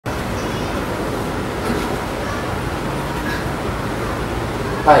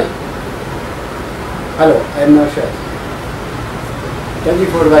Hi. Hello, I am Naushad. Thank you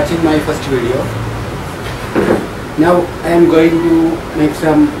for watching my first video. Now I am going to make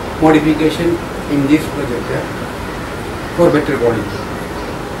some modification in this projector for better quality.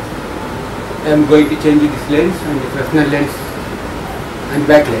 I am going to change this lens and the fresnel lens and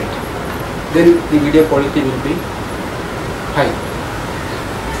backlight. Then the video quality will be high.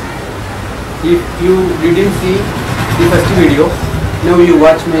 If you didn't see the first video, now you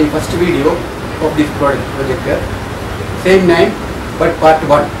watch my first video of this projector. Same name but part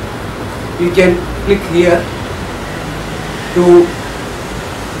 1. You can click here to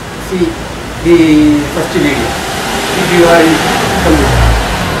see the first video if you are in computer.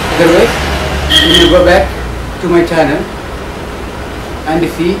 Otherwise, you will go back to my channel and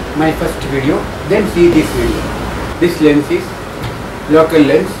see my first video, then see this video. This lens is local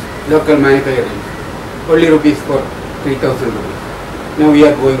lens, local manufacturer lens, only rupees for 3000 rupees. Now we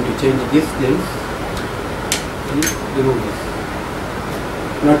are going to change this lens. Remove this,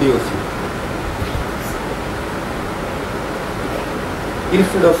 not using.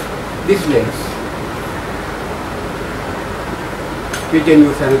 Instead of this lens, we can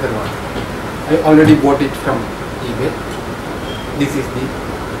use another one. I already bought it from eBay. This is the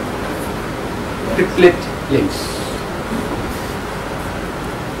triplet lens.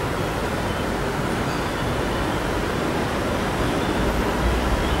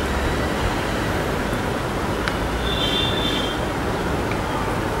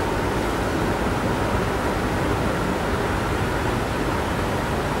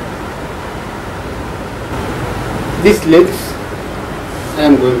 This lens I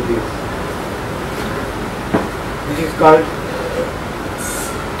am going to use. This is called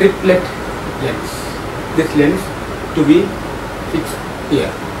triplet lens. This lens to be fixed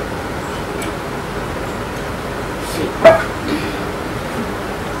here. See.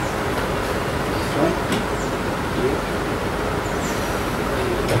 This one here.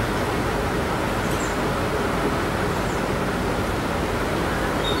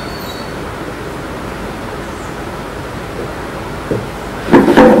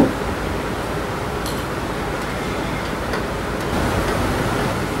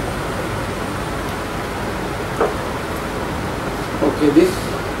 Okay, this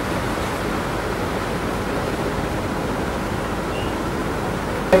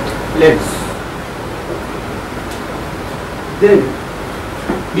lens. Then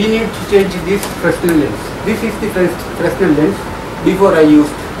we need to change this fresnel lens. This is the fresnel lens before I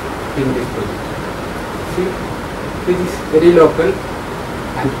used in this project. See, this is very local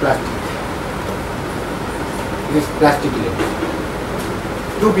and plastic. This plastic lens.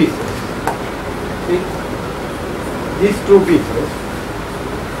 2 pieces. See, these 2 pieces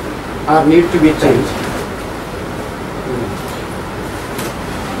are need to be changed.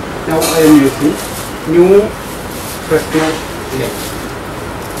 Now I am using new fresnel lens.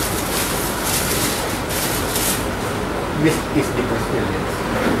 This is the fresnel lens.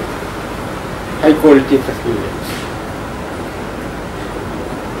 High quality fresnel lens.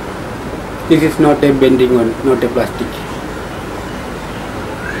 This is not a bending one, not a plastic.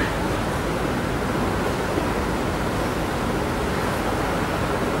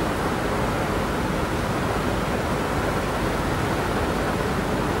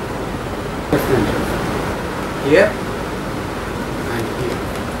 Here and here.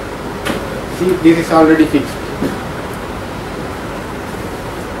 See, this is already fixed.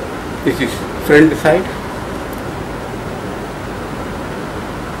 This is front side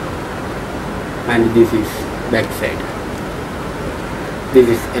and this is back side. This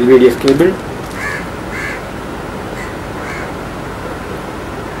is LVDS cable.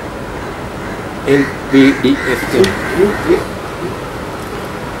 LVDS cable. Okay.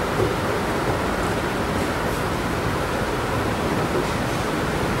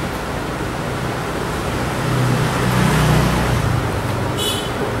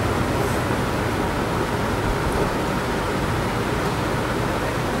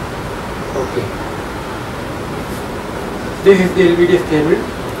 This is the LVDS cable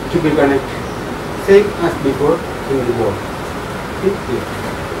to be connected, same as before in the board. See here.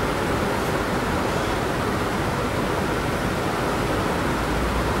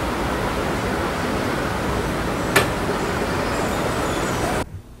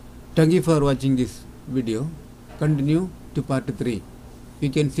 Thank you for watching this video. Continue to part 3. You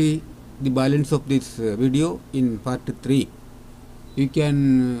can see the balance of this video in part 3. You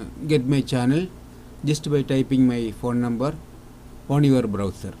can get my channel just by typing my phone number on your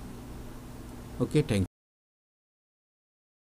browser. Okay, thank you.